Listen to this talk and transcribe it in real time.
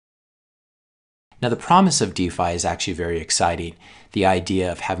Now, the promise of DeFi is actually very exciting. The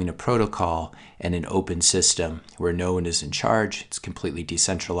idea of having a protocol and an open system where no one is in charge, it's completely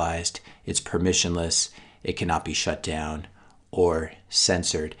decentralized, it's permissionless, it cannot be shut down or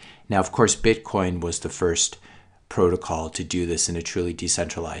censored. Now, of course, Bitcoin was the first protocol to do this in a truly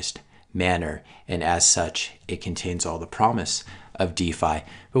decentralized manner, and as such, it contains all the promise of DeFi.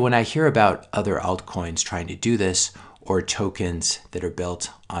 But when I hear about other altcoins trying to do this, or tokens that are built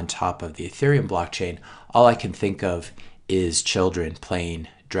on top of the Ethereum blockchain, all I can think of is children playing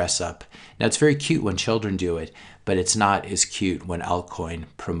dress up. Now, it's very cute when children do it, but it's not as cute when altcoin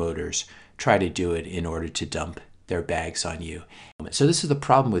promoters try to do it in order to dump their bags on you. So this is the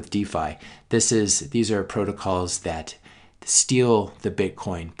problem with DeFi. These are protocols that steal the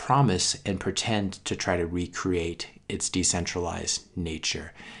Bitcoin promise and pretend to try to recreate its decentralized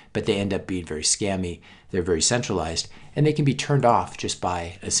nature. But they end up being very scammy, they're very centralized, and they can be turned off just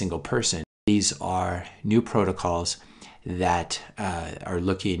by a single person. These are new protocols that are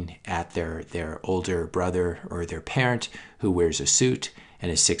looking at their older brother or their parent who wears a suit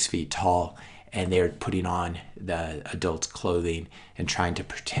and is 6 feet tall, and they're putting on the adult clothing and trying to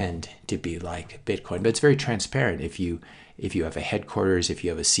pretend to be like Bitcoin. But it's very transparent. If you have a headquarters, if you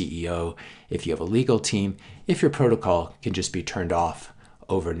have a CEO, if you have a legal team, if your protocol can just be turned off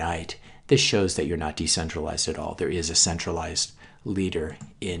overnight, this shows that you're not decentralized at all. There is a centralized leader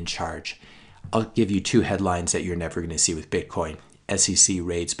in charge. I'll give you two headlines that you're never going to see with Bitcoin. SEC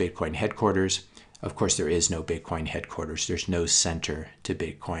raids Bitcoin headquarters. Of course, there is no Bitcoin headquarters. There's no center to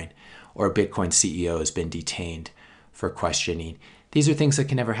Bitcoin. Or a Bitcoin CEO has been detained for questioning. These are things that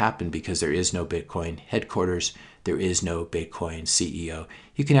can never happen because there is no Bitcoin headquarters. There is no Bitcoin CEO.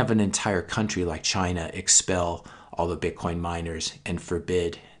 You can have an entire country like China expel all the Bitcoin miners and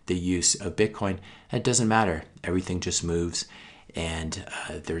forbid the use of Bitcoin. It doesn't matter. Everything just moves, and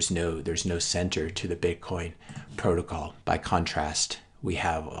there's no center to the Bitcoin protocol. By contrast, we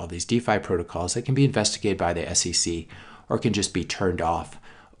have all these DeFi protocols that can be investigated by the SEC or can just be turned off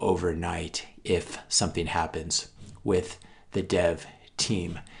overnight if something happens with the dev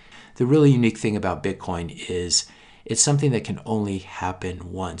team. The really unique thing about Bitcoin is it's something that can only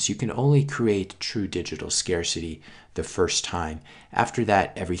happen once. You can only create true digital scarcity the first time. After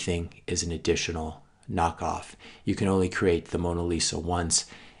that, everything is an additional knockoff. You can only create the Mona Lisa once.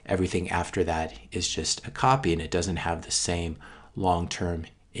 Everything after that is just a copy, and it doesn't have the same long-term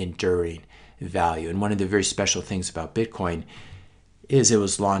enduring value. And one of the very special things about Bitcoin is it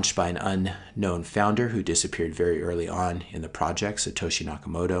was launched by an unknown founder who disappeared very early on in the project, Satoshi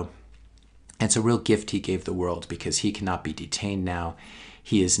Nakamoto. And it's a real gift he gave the world because he cannot be detained now.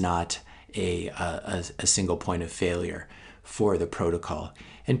 He is not a single point of failure for the protocol.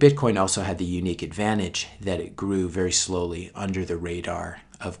 And Bitcoin also had the unique advantage that it grew very slowly under the radar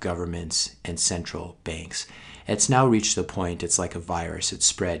of governments and central banks. It's now reached the point, it's like a virus, it's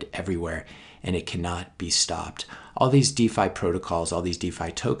spread everywhere, and it cannot be stopped. All these DeFi protocols, all these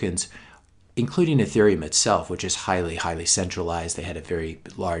DeFi tokens, including Ethereum itself, which is highly, highly centralized. They had a very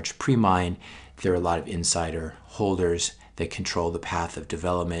large pre-mine. There are a lot of insider holders that control the path of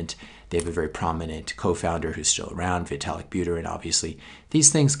development. They have a very prominent co-founder who's still around, Vitalik Buterin, obviously. These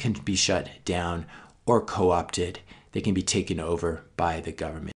things can be shut down or co-opted. They can be taken over by the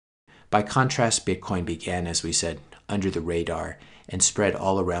government. By contrast, Bitcoin began, as we said, under the radar and spread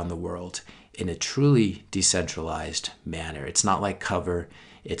all around the world in a truly decentralized manner. It's not like Cover.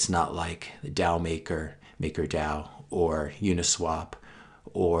 It's not like the DAO Maker, MakerDAO, or Uniswap,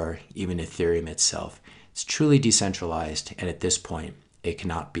 or even Ethereum itself. It's truly decentralized, and at this point, it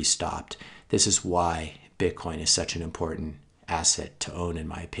cannot be stopped. This is why Bitcoin is such an important asset to own, in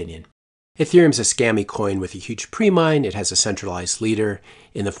my opinion. Ethereum's a scammy coin with a huge pre-mine. It has a centralized leader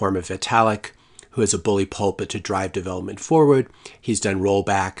in the form of Vitalik, who has a bully pulpit to drive development forward. He's done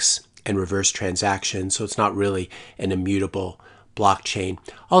rollbacks and reverse transactions, so it's not really an immutable blockchain.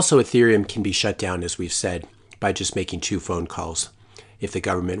 Also, Ethereum can be shut down, as we've said, by just making 2 phone calls. If the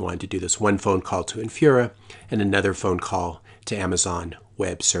government wanted to do this, 1 phone call to Infura and another phone call to Amazon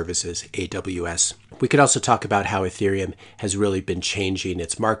Web Services, AWS. We could also talk about how Ethereum has really been changing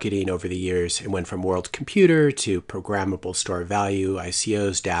its marketing over the years. It went from World Computer to Programmable Store Value,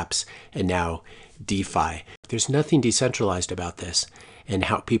 ICOs, dApps, and now DeFi. There's nothing decentralized about this, and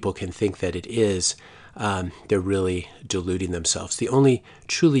how people can think that it is, they're really deluding themselves. The only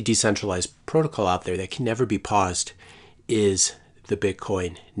truly decentralized protocol out there that can never be paused is the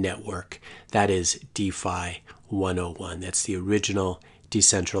Bitcoin network. That is DeFi 101. That's the original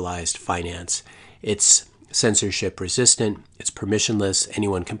decentralized finance. It's censorship resistant. It's permissionless.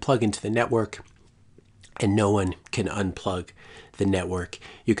 Anyone can plug into the network, and no one can unplug the network.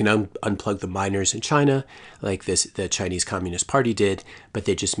 You can unplug the miners in China, like the Chinese Communist Party did, but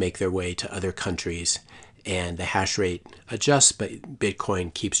they just make their way to other countries, and the hash rate adjusts, but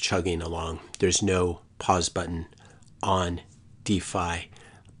Bitcoin keeps chugging along. There's no pause button on DeFi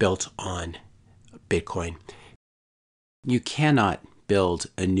built on Bitcoin. You cannot build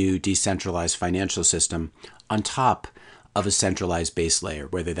a new decentralized financial system on top of a centralized base layer,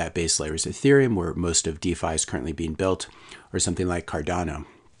 whether that base layer is Ethereum, where most of DeFi is currently being built, or something like Cardano.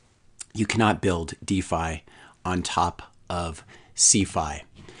 You cannot build DeFi on top of CeFi.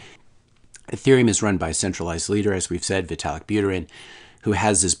 Ethereum is run by a centralized leader, as we've said, Vitalik Buterin, who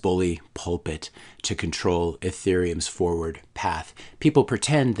has this bully pulpit to control Ethereum's forward path. People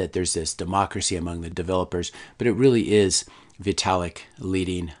pretend that there's this democracy among the developers, but it really is Vitalik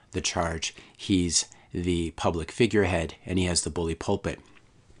leading the charge. He's the public figurehead, and he has the bully pulpit.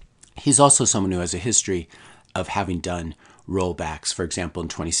 He's also someone who has a history of having done rollbacks. For example, in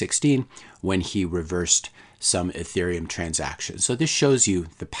 2016, when he reversed some Ethereum transactions. So this shows you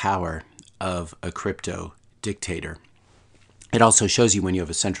the power of a crypto dictator. It also shows you, when you have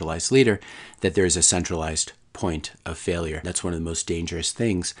a centralized leader, that there is a centralized point of failure. That's one of the most dangerous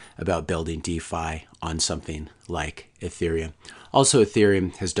things about building DeFi on something like Ethereum. Also,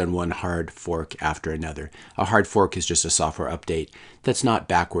 Ethereum has done one hard fork after another. A hard fork is just a software update that's not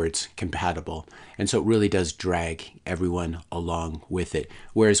backwards compatible. And so it really does drag everyone along with it.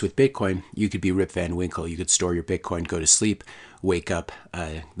 Whereas with Bitcoin, you could be Rip Van Winkle. You could store your Bitcoin, go to sleep, wake up,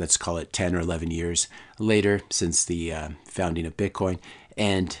 let's call it 10 or 11 years later since the founding of Bitcoin,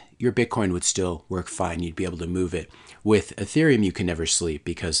 and your Bitcoin would still work fine. You'd be able to move it. With Ethereum, you can never sleep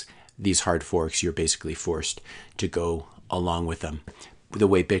because these hard forks, you're basically forced to go along with them. The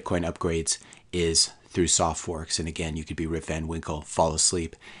way Bitcoin upgrades is through soft forks. And again, you could be Rip Van Winkle, fall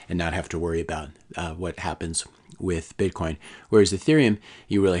asleep, and not have to worry about what happens with Bitcoin. Whereas Ethereum,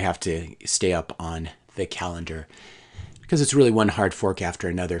 you really have to stay up on the calendar because it's really one hard fork after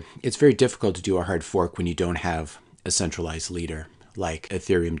another. It's very difficult to do a hard fork when you don't have a centralized leader like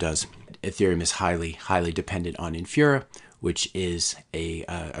Ethereum does. Ethereum is highly, highly dependent on Infura, which is a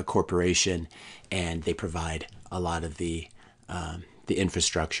corporation, and they provide a lot of the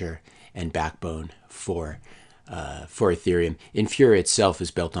infrastructure and backbone for Ethereum. Infura itself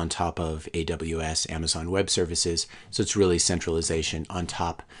is built on top of AWS, Amazon Web Services, so it's really centralization on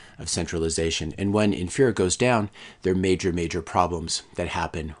top of centralization. And when Infura goes down, there are major, major problems that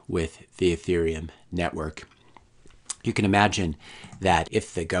happen with the Ethereum network. You can imagine that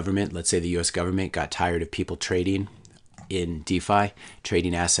if the government, let's say the US government, got tired of people trading in DeFi,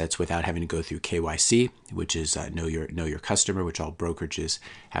 trading assets without having to go through KYC, which is know your customer, which all brokerages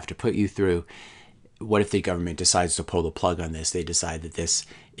have to put you through. What if the government decides to pull the plug on this? They decide that this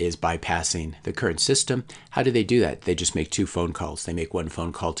is bypassing the current system. How do they do that? They just make two phone calls. They make one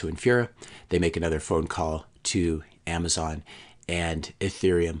phone call to Infura. They make another phone call to Amazon, and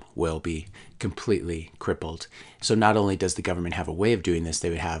Ethereum will be completely crippled. So not only does the government have a way of doing this, they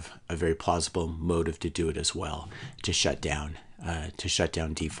would have a very plausible motive to do it as well, to shut down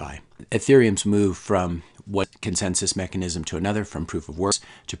DeFi. Ethereum's move from one consensus mechanism to another, from proof of work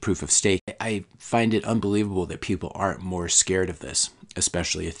to proof of stake. I find it unbelievable that people aren't more scared of this,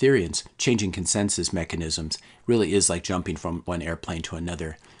 especially Ethereans. Changing consensus mechanisms really is like jumping from one airplane to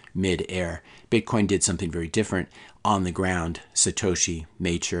another mid-air. Bitcoin did something very different on the ground. Satoshi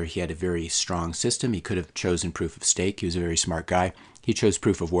made sure he had a very strong system. He could have chosen proof of stake. He was a very smart guy. He chose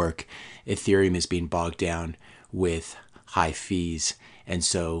proof of work. Ethereum is being bogged down with high fees, and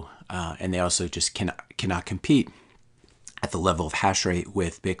so and they also just cannot compete at the level of hash rate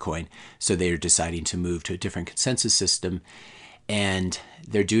with Bitcoin. So they are deciding to move to a different consensus system, and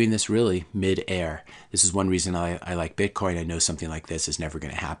they're doing this really mid-air. This is one reason I like Bitcoin. I know something like this is never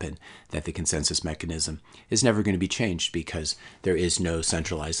going to happen, that the consensus mechanism is never going to be changed because there is no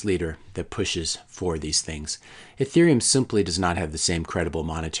centralized leader that pushes for these things. Ethereum simply does not have the same credible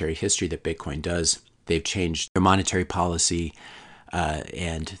monetary history that Bitcoin does. They've changed their monetary policy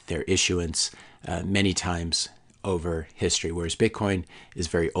and their issuance many times over history, whereas Bitcoin is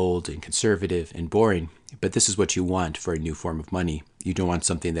very old and conservative and boring. But this is what you want for a new form of money. You don't want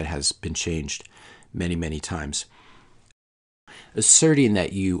something that has been changed many, many times. Asserting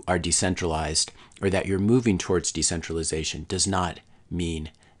that you are decentralized or that you're moving towards decentralization does not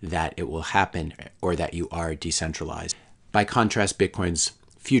mean that it will happen or that you are decentralized. By contrast, Bitcoin's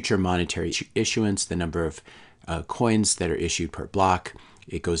future monetary issuance, the number of coins that are issued per block,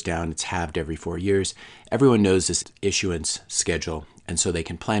 it goes down. It's halved every 4 years. Everyone knows this issuance schedule, and so they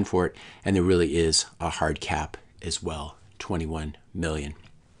can plan for it. And there really is a hard cap as well, 21 million.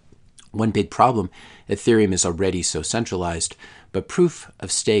 One big problem, Ethereum is already so centralized, But proof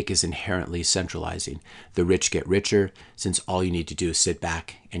of stake is inherently centralizing. The rich get richer since all you need to do is sit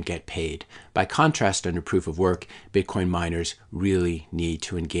back and get paid. By contrast, under proof of work, Bitcoin miners really need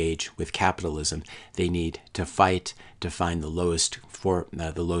to engage with capitalism. They need to fight to find the lowest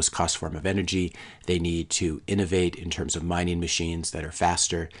cost form of energy. They need to innovate in terms of mining machines that are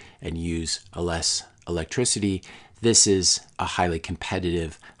faster and use less electricity. This is a highly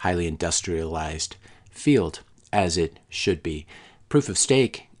competitive, highly industrialized field, as it should be. Proof of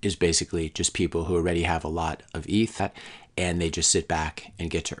stake is basically just people who already have a lot of ETH and they just sit back and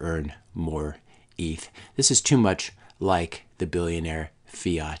get to earn more ETH. This is too much like the billionaire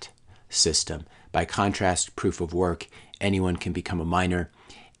fiat system. By contrast, proof of work, anyone can become a miner,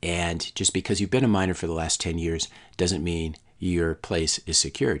 and just because you've been a miner for the last 10 years doesn't mean your place is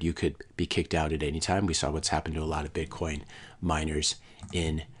secured. You could be kicked out at any time. We saw what's happened to a lot of Bitcoin miners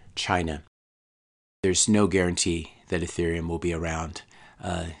in China. There's no guarantee that Ethereum will be around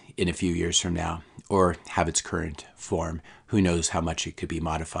in a few years from now or have its current form. Who knows how much it could be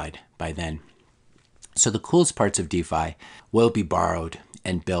modified by then. So the coolest parts of DeFi will be borrowed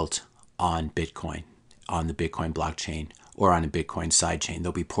and built on Bitcoin, on the Bitcoin blockchain, or on a Bitcoin sidechain.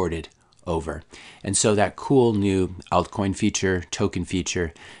 They'll be ported over. And so that cool new altcoin feature, token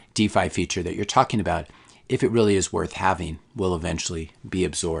feature, DeFi feature that you're talking about, if it really is worth having, will eventually be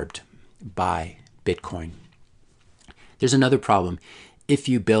absorbed by Bitcoin. There's another problem. If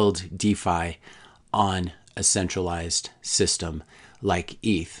you build DeFi on a centralized system like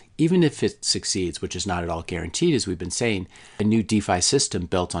ETH, even if it succeeds, which is not at all guaranteed, as we've been saying, a new DeFi system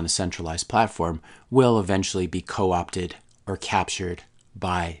built on a centralized platform will eventually be co-opted or captured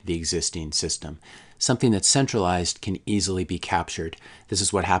by the existing system. Something that's centralized can easily be captured. This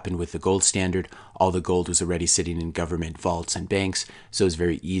is what happened with the gold standard. All the gold was already sitting in government vaults and banks, so it's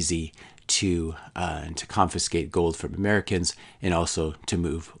very easy to confiscate gold from Americans and also to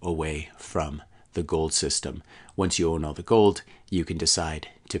move away from the gold system. Once you own all the gold, you can decide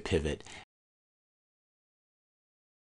to pivot.